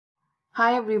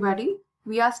Hi everybody,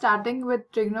 we are starting with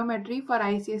trigonometry for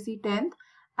ICSE 10th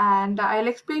and I'll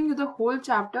explain you the whole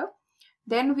chapter.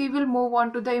 Then we will move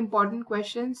on to the important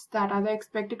questions that are the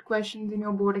expected questions in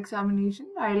your board examination.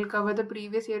 I'll cover the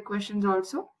previous year questions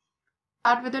also.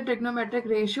 Start with the trigonometric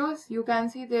ratios. You can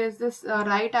see there is this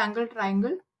right angle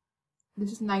triangle.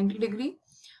 This is 90 degree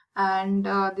and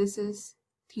this is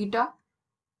theta.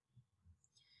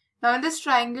 Now in this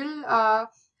triangle,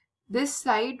 this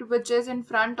side which is in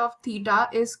front of theta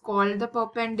is called the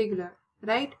perpendicular,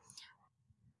 right?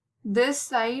 This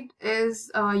side is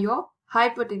your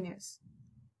hypotenuse.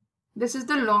 This is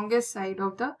the longest side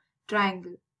of the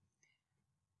triangle.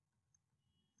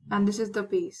 And this is the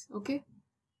base, okay?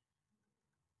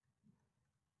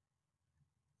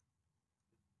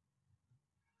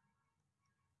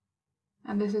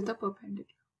 And this is the perpendicular.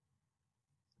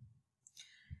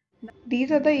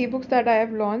 These are the ebooks that I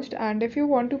have launched, and if you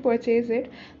want to purchase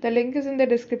it, the link is in the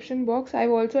description box.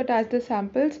 I've also attached the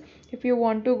samples. If you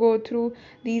want to go through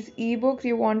these ebooks,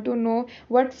 you want to know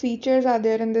what features are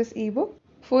there in this ebook.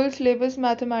 Full syllabus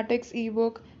mathematics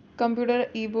ebook, computer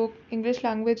ebook, English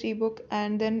language ebook,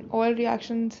 and then all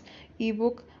reactions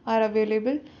ebook are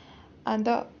available, and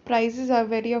the prices are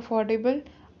very affordable.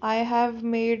 I have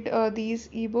made these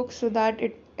ebooks so that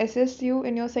it assists you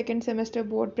in your second semester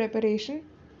board preparation.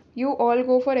 You all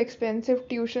go for expensive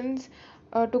tuitions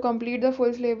to complete the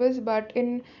full syllabus, but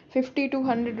in 50 to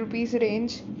 100 rupees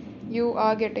range you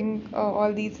are getting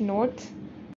all these notes.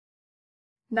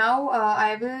 Now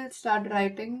I will start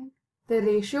writing the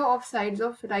ratio of sides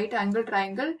of right angle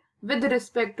triangle with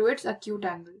respect to its acute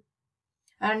angle.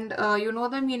 And you know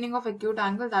the meaning of acute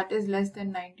angle, that is less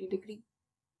than 90 degree.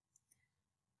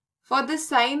 For this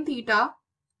sine theta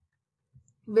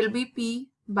will be P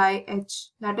by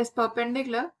H, that is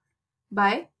perpendicular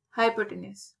by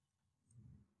hypotenuse.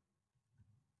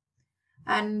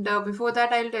 And before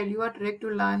that, I'll tell you a trick to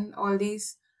learn all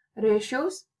these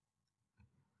ratios.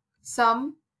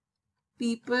 Some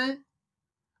people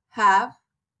have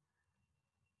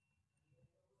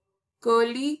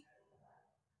curly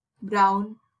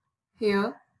brown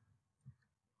hair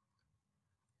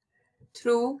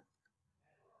through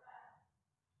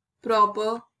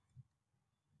proper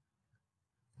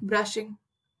brushing.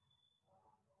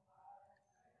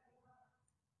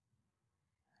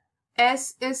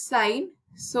 S is sine,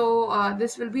 so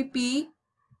this will be P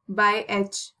by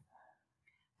H.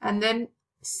 And then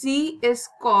C is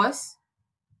cos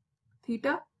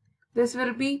theta. This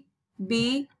will be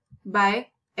B by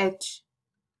H.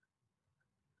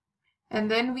 And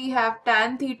then we have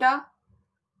tan theta,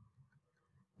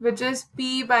 which is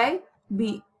P by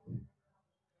B.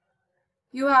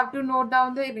 You have to note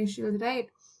down the initials, right?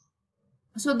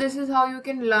 So this is how you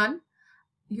can learn.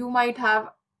 You might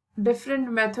have different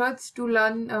methods to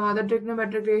learn the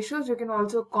trigonometric ratios. You can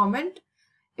also comment.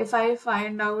 If I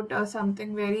find out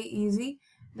something very easy,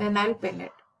 then I'll pin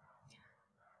it.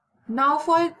 Now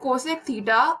for cosec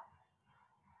theta,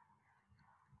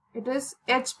 it is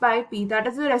h by p. That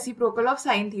is the reciprocal of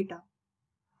sine theta.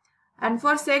 And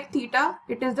for sec theta,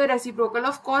 it is the reciprocal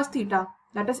of cos theta.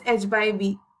 That is h by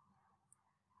b.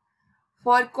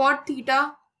 For cot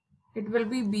theta, it will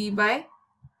be b by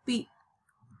p.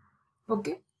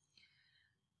 Okay.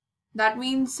 That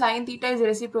means sine theta is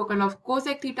reciprocal of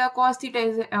cosec theta, cos theta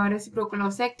is reciprocal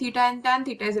of sec theta, and tan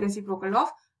theta is reciprocal of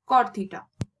cot theta.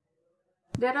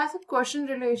 There are some question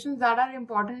relations that are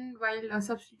important while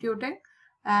substituting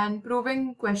and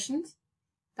proving questions.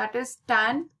 That is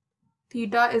tan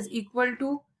theta is equal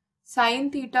to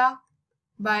sine theta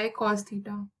by cos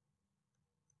theta.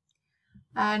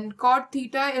 And cot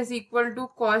theta is equal to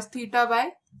cos theta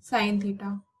by sine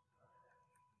theta.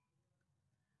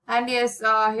 And yes,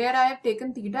 here I have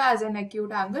taken theta as an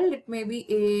acute angle. It may be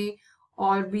A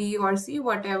or B or C,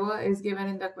 whatever is given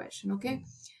in the question, okay?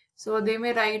 So they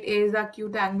may write A is the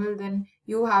acute angle, then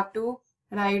you have to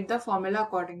write the formula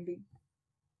accordingly.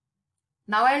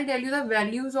 Now I'll tell you the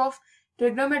values of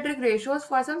trigonometric ratios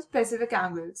for some specific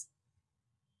angles.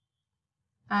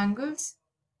 Angles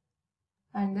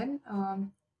and then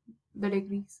the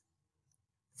degrees.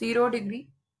 0 degree,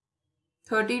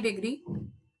 30 degree,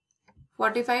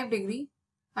 45 degree,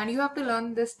 and you have to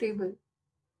learn this table.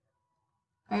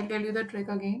 I'll tell you the trick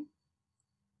again.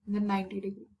 Then 90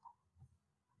 degree.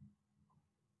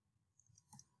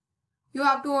 You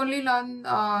have to only learn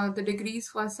the degrees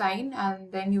for sine,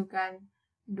 and then you can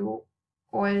do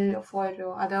all for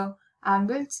other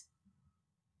angles.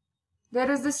 There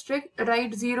is this trick: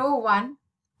 write 0, 1,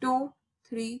 2,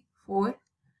 3, 4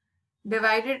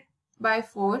 divided by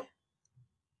 4.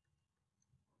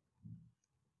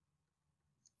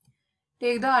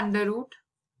 Take the under root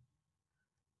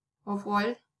of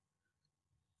all.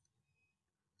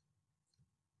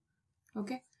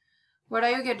 Okay. What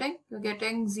are you getting? You're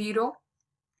getting 0,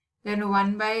 then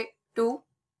 1 by 2,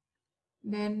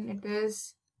 then it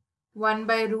is 1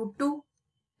 by root 2,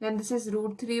 then this is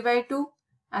root 3 by 2,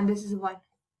 and this is 1.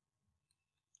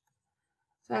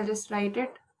 So I'll just write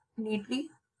it neatly.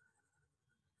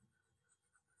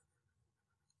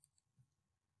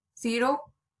 0,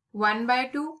 1 by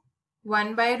 2,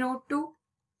 1 by root 2,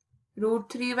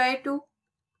 root 3 by 2,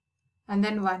 and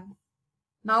then 1.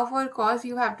 Now for cos,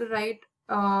 you have to write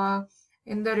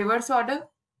in the reverse order.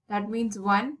 That means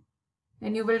 1,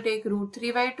 then you will take root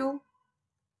 3 by 2,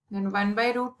 then 1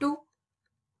 by root 2,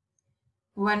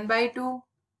 1 by 2,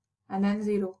 and then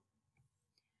 0.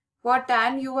 For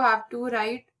tan, you have to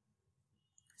write,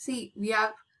 see, we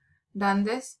have done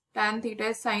this. Tan theta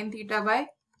is sin theta by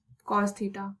cos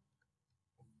theta.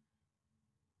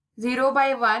 0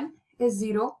 by 1 is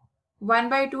 0. 1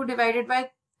 by 2 divided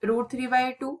by root 3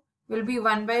 by 2 will be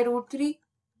 1 by root 3.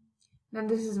 Then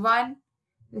this is 1,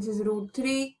 this is root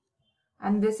 3,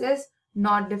 and this is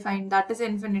not defined, that is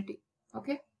infinity.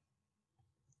 Okay.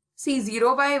 See,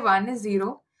 0 by 1 is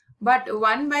 0, but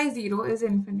 1 by 0 is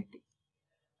infinity.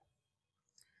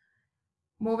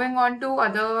 Moving on to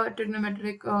other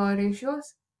trigonometric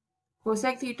ratios.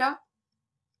 Cosec theta.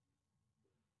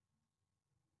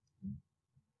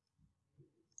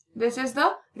 This is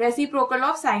the reciprocal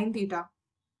of sin theta.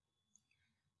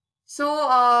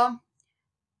 So,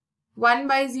 1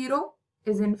 by 0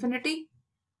 is infinity.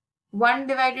 1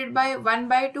 divided by 1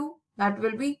 by 2, that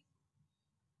will be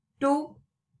 2.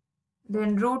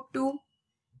 Then root 2,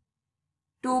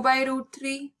 2 by root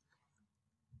 3,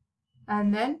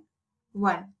 and then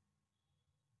 1.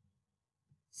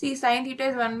 See, sin theta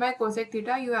is 1 by cosec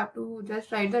theta. You have to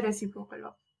just write the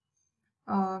reciprocal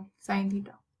of sin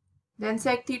theta. Then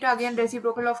sec theta, again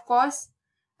reciprocal of cos,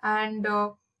 and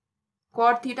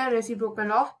cot theta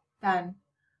reciprocal of tan.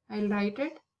 I'll write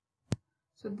it.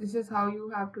 So this is how you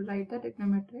have to write the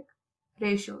trigonometric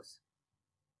ratios.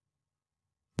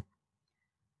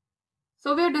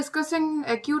 So we are discussing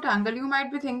acute angle. You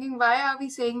might be thinking, why are we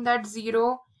saying that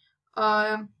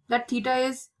that theta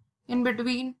is in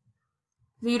between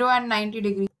 0 and 90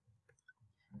 degrees?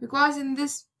 Because in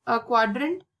this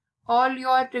quadrant, all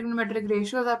your trigonometric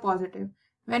ratios are positive.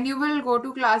 When you will go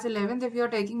to class 11th, if you are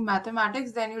taking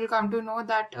mathematics, then you will come to know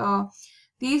that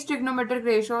these trigonometric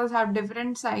ratios have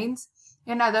different signs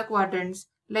in other quadrants.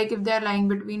 Like if they are lying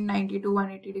between 90 to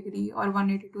 180 degree or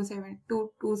 180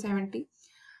 to 270.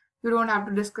 You don't have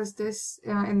to discuss this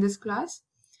in this class.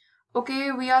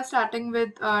 Okay, we are starting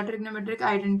with trigonometric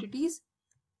identities.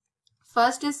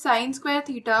 First is sine square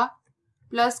theta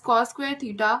plus cos square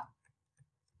theta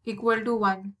equal to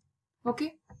 1.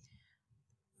 Okay.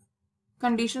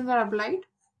 Conditions are applied.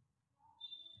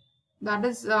 That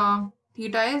is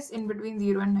theta is in between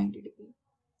 0 and 90 degree.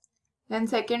 Then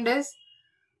second is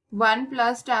 1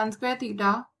 plus tan square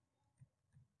theta,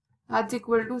 that's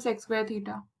equal to sec square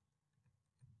theta.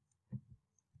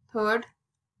 Third,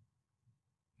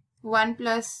 1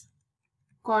 plus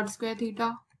cot square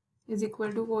theta is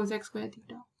equal to cosec square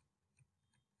theta.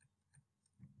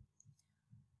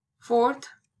 Fourth,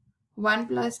 1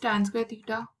 plus tan square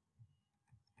theta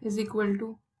is equal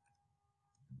to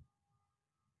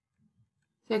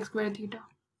sec square theta.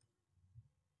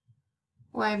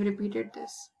 Oh, I have repeated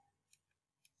this.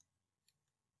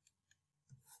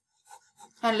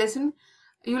 And listen,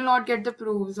 you will not get the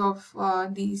proofs of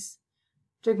these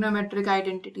trigonometric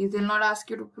identities. They will not ask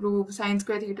you to prove sine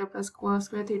square theta plus cos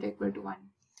square theta equal to 1.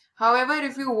 However,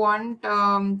 if you want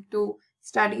to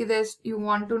study this, you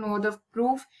want to know the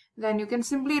proof, then you can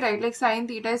simply write like sine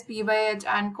theta is p by h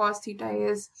and cos theta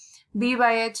is b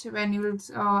by h. When you will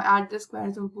add the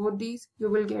squares of both these,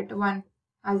 you will get 1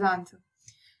 as the answer.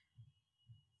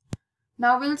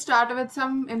 Now we'll start with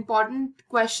some important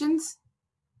questions.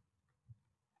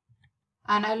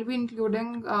 And I'll be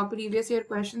including previous year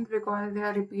questions because they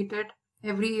are repeated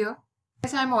every year.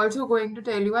 Yes, I'm also going to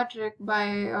tell you a trick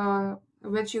by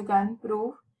which you can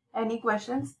prove any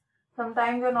questions.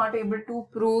 Sometimes you're not able to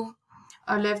prove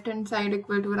a left hand side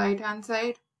equal to right hand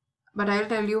side, but I'll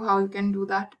tell you how you can do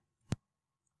that.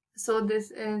 So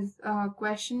this is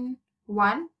question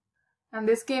 1, and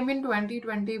this came in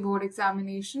 2020 board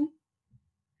examination.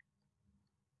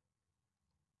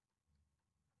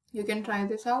 You can try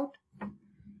this out.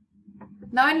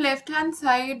 Now in left hand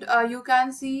side, you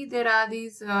can see there are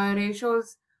these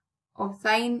ratios of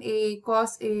sin A,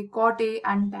 cos A, cot A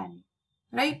and tan.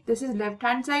 Right? This is left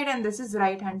hand side and this is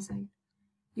right hand side.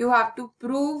 You have to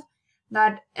prove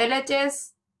that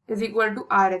LHS is equal to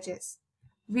RHS.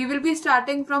 We will be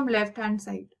starting from left hand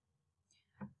side.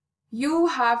 you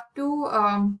have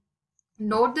to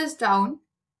note this down.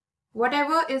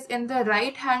 Whatever is in the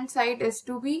right hand side is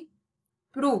to be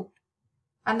proved,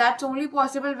 and that's only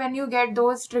possible when you get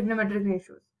those trigonometric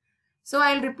ratios. So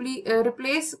I'll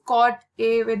replace cot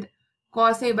A with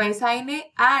cos A by sin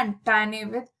A and tan A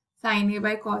with sin A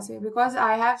by cos A, because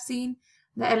I have seen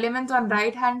the elements on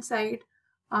right hand side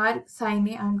are sin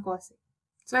A and cos A.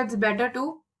 So it's better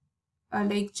to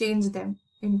change them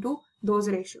into those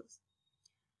ratios.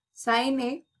 Sin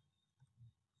A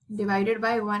divided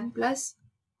by 1 plus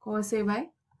cos A by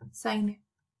sin A,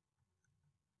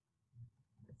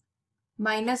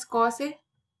 minus cos A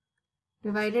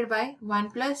divided by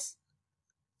 1 plus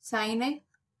sin A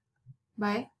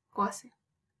by cos A.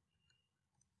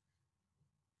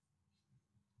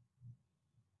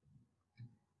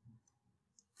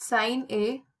 Sin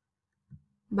A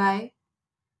by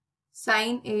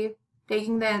sin A,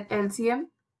 taking the LCM,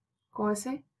 cos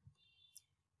A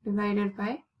divided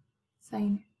by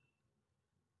sin A,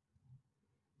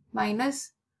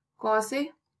 minus cos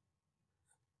A,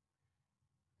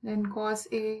 then cos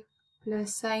A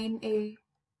plus sin A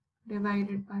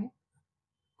divided by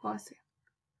cos A.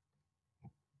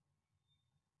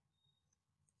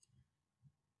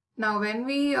 Now when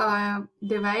we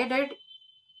divide it,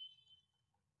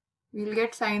 we'll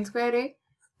get sin square A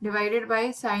divided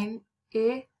by sin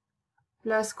A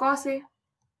plus cos A,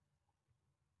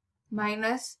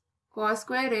 minus cos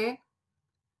square A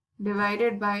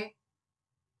divided by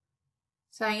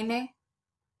sin A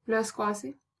plus cos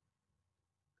A.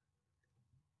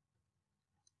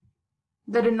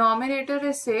 The denominator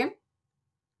is same,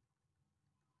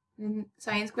 then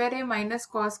sin square A minus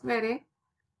cos square A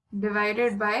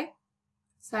divided by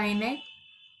sin A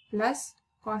plus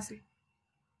cos A.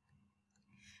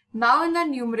 Now in the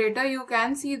numerator you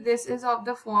can see this is of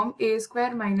the form a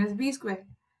square minus b square,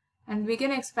 and we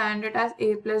can expand it as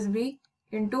a plus b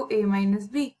into a minus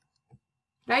b,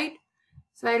 right?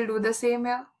 So I'll do the same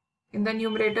here. In the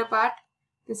numerator part,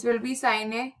 this will be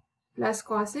sin A plus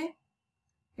cos A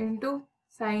into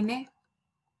sin A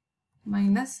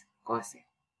minus cos A,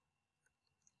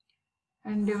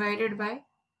 and divided by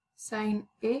sin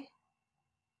A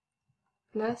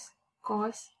plus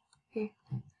cos A.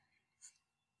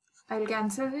 I'll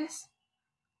cancel this.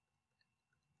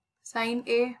 Sin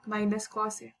A minus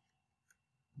cos A.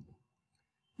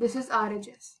 This is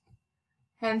RHS.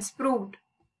 Hence proved.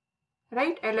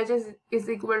 Right? LHS is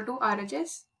equal to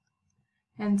RHS.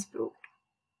 Hence proved.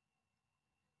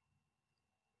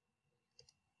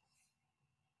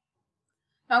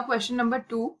 Now question number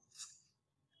 2.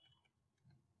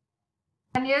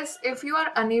 And yes, if you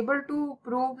are unable to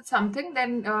prove something,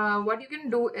 then what you can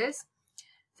do is,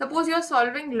 suppose you're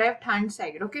solving left hand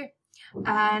side, okay,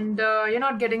 and you're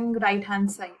not getting right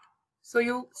hand side. So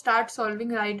you start solving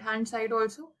right hand side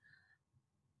also.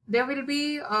 There will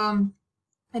be an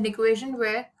equation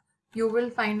where you will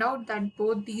find out that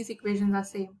both these equations are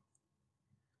same.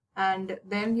 And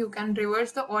then you can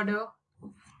reverse the order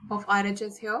of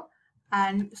RHS here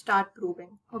and start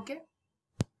proving, okay.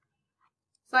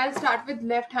 So I'll start with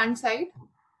left hand side.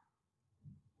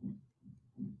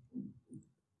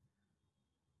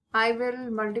 I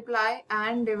will multiply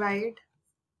and divide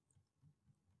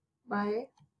by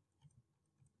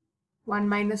 1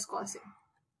 minus cos A.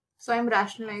 So I'm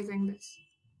rationalizing this.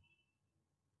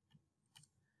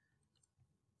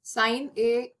 Sin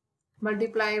A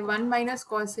multiply 1 minus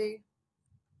cos A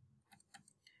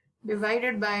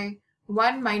divided by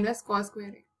 1 minus cos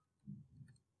square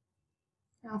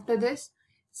A. After this,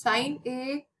 sin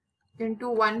A into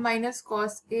 1 minus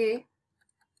cos A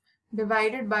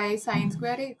divided by sin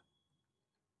square A.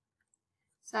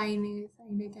 Sin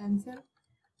A cancel.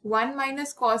 1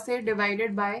 minus cos A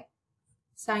divided by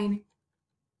sin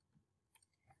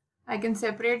A. I can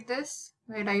separate this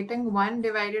by writing 1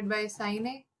 divided by sin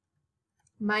A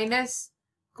minus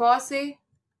cos A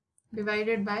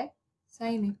divided by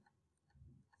sin A.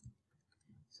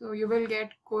 So you will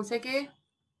get cosec A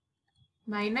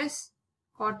minus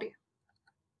cot A,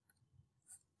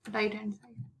 right hand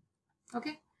side.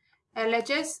 Okay.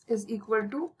 LHS is equal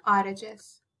to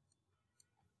RHS.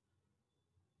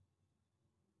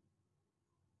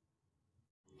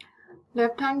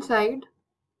 Left hand side,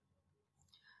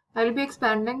 I will be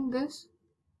expanding this.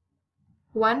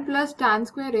 1 plus tan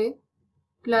square A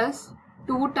plus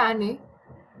 2 tan A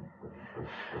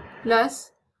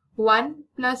plus 1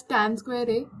 plus tan square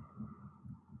A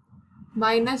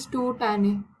minus 2 tan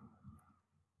A,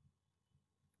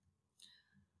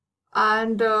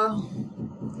 and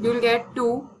you'll get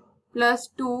 2 plus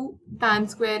 2 tan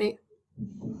square A.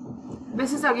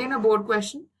 This is again a board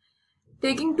question.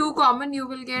 Taking 2 common, you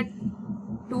will get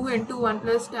 2 into 1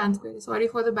 plus tan square. Sorry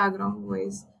for the background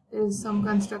noise. There is some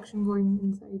construction going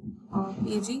inside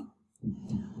PG.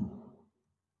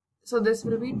 So this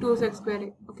will be 2x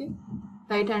square, okay,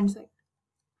 right hand side.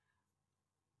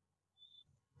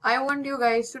 I want you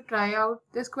guys to try out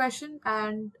this question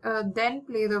and then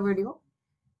play the video.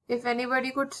 If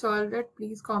anybody could solve it,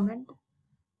 please comment.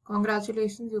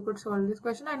 Congratulations, you could solve this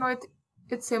question. I know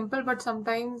it's simple, but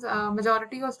sometimes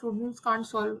majority of students can't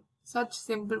solve such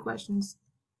simple questions.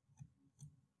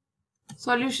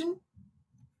 Solution.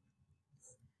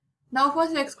 Now for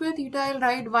sec square theta, I'll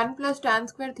write 1 plus tan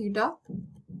square theta.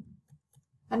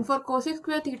 And for cosec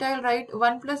square theta, I'll write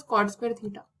 1 plus cot square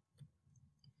theta.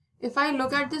 If I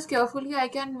look at this carefully, I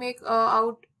can make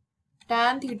out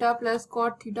tan theta plus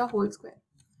cot theta whole square.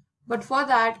 But for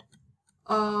that,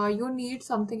 you need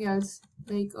something else.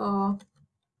 Like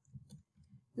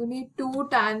you need 2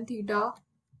 tan theta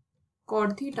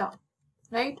cot theta,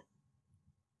 right?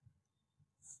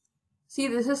 See,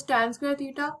 this is tan square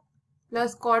theta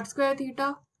plus cot square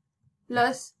theta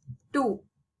plus 2.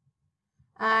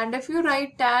 And if you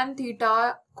write tan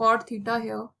theta cot theta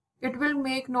here, it will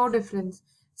make no difference.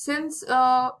 Since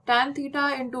tan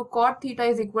theta into cot theta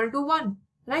is equal to 1,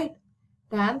 right?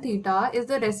 Tan theta is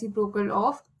the reciprocal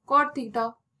of cot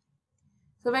theta.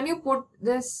 So when you put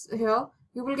this here,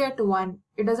 you will get 1.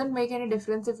 It doesn't make any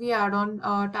difference if we add on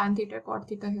tan theta cot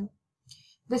theta here.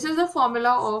 This is the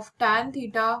formula of tan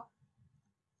theta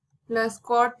plus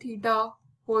cot theta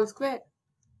whole square.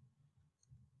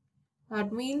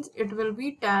 That means it will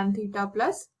be tan theta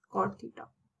plus cot theta.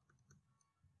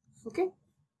 Okay.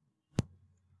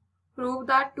 Prove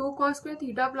that 2 cos square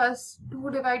theta plus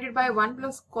 2 divided by 1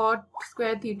 plus cot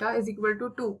square theta is equal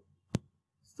to 2.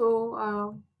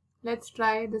 So let's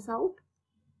try this out.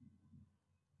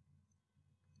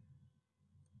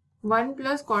 1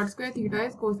 plus cot square theta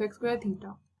is cosec square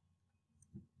theta.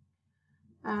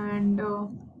 And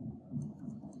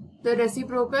the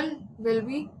reciprocal will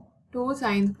be 2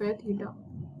 sin square theta.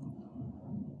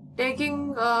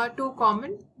 Taking 2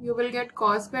 common, you will get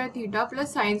cos square theta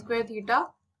plus sin square theta.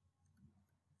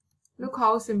 Look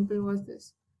how simple was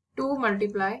this. 2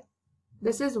 multiply.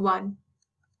 This is 1.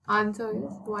 Answer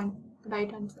is 1.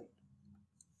 Right hand side.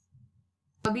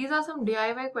 These are some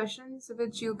DIY questions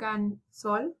which you can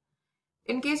solve.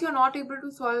 In case you're not able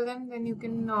to solve them, then you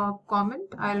can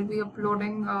comment. I'll be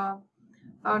uploading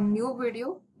a new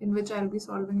video in which I'll be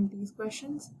solving these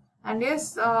questions. And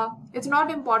yes, it's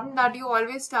not important that you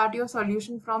always start your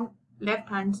solution from left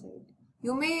hand side.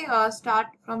 You may start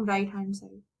from right hand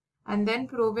side and then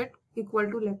prove it equal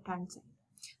to left hand side.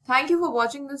 Thank you for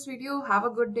watching this video. Have a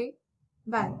good day.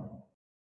 Bye.